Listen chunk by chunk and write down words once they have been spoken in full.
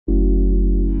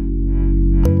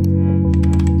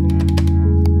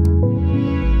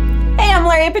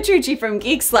Laria Petrucci from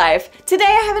Geeks Life. Today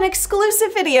I have an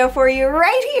exclusive video for you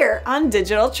right here on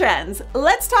Digital Trends.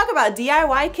 Let's talk about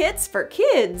DIY kits for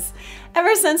kids.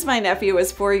 Ever since my nephew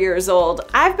was 4 years old,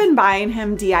 I've been buying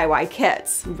him DIY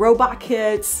kits. Robot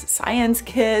kits, science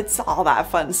kits, all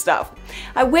that fun stuff.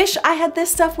 I wish I had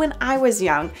this stuff when I was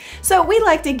young, so we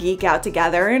like to geek out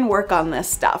together and work on this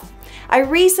stuff. I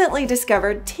recently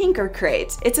discovered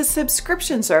LootCrate. It's a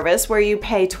subscription service where you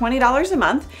pay $20 a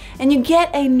month and you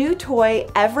get a new toy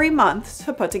every month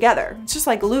to put together. It's just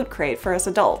like LootCrate for us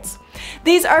adults.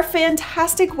 These are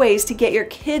fantastic ways to get your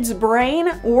kid's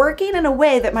brain working in a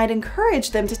way that might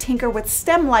encourage them to tinker with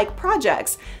STEM-like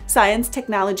projects, science,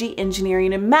 technology,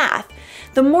 engineering, and math.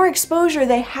 The more exposure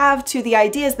they have to the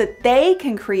ideas that they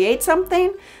can create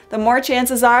something, the more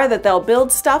chances are that they'll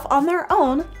build stuff on their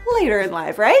own later in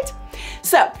life, right?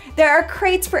 So there are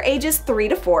crates for ages 3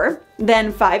 to 4,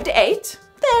 then 5 to 8,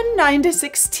 then 9 to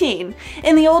 16.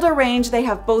 In the older range, they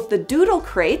have both the Doodle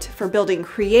Crate for building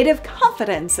creative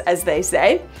confidence, as they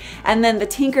say, and then the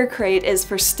Tinker Crate is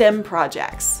for STEM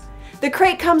projects. The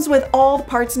crate comes with all the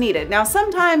parts needed. Now,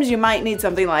 sometimes you might need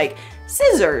something like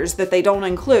scissors that they don't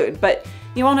include, but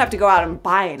you won't have to go out and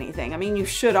buy anything. I mean, you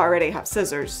should already have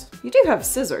scissors. You do have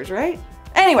scissors, right?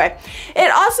 Anyway, it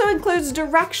also includes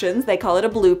directions, they call it a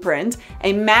blueprint,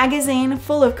 a magazine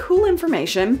full of cool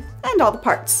information, and all the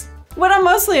parts. What I'm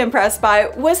mostly impressed by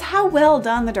was how well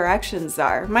done the directions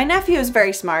are. My nephew is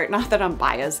very smart, not that I'm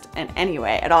biased in any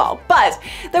way at all, but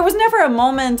there was never a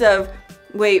moment of,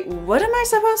 wait, what am I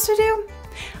supposed to do?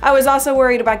 I was also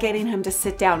worried about getting him to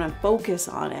sit down and focus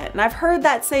on it, and I've heard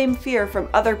that same fear from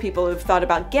other people who've thought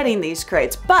about getting these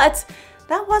crates, but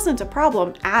that wasn't a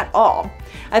problem at all.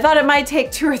 I thought it might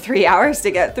take 2 or 3 hours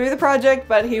to get through the project,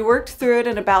 but he worked through it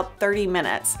in about 30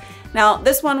 minutes. Now,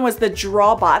 this one was the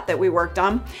Drawbot that we worked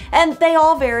on, and they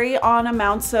all vary on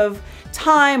amounts of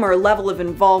time or level of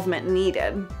involvement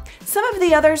needed. Some of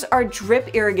the others are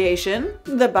drip irrigation,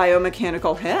 the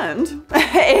biomechanical hand,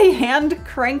 a hand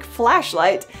crank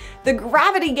flashlight, the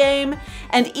gravity game,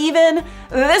 and even,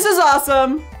 this is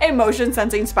awesome, a motion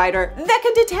sensing spider that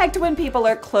can detect when people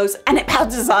are close and it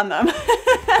pounces on them.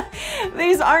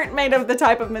 These aren't made of the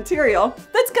type of material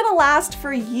that's gonna last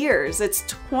for years. It's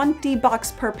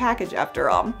 $20 per package after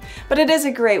all. But it is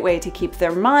a great way to keep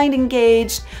their mind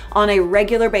engaged on a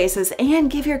regular basis and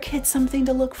give your kids something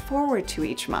to look forward to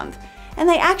each month. And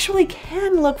they actually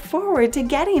can look forward to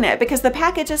getting it because the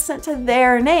package is sent to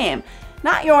their name,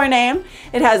 not your name.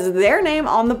 It has their name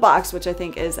on the box, which I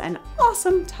think is an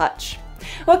awesome touch.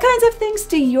 What kinds of things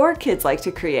do your kids like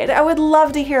to create? I would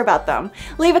love to hear about them.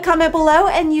 Leave a comment below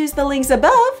and use the links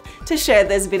above to share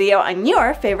this video on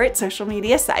your favorite social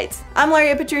media sites. I'm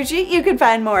Laria Petrucci. You can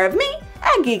find more of me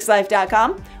at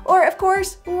geekslife.com or, of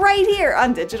course, right here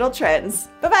on Digital Trends.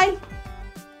 Bye-bye.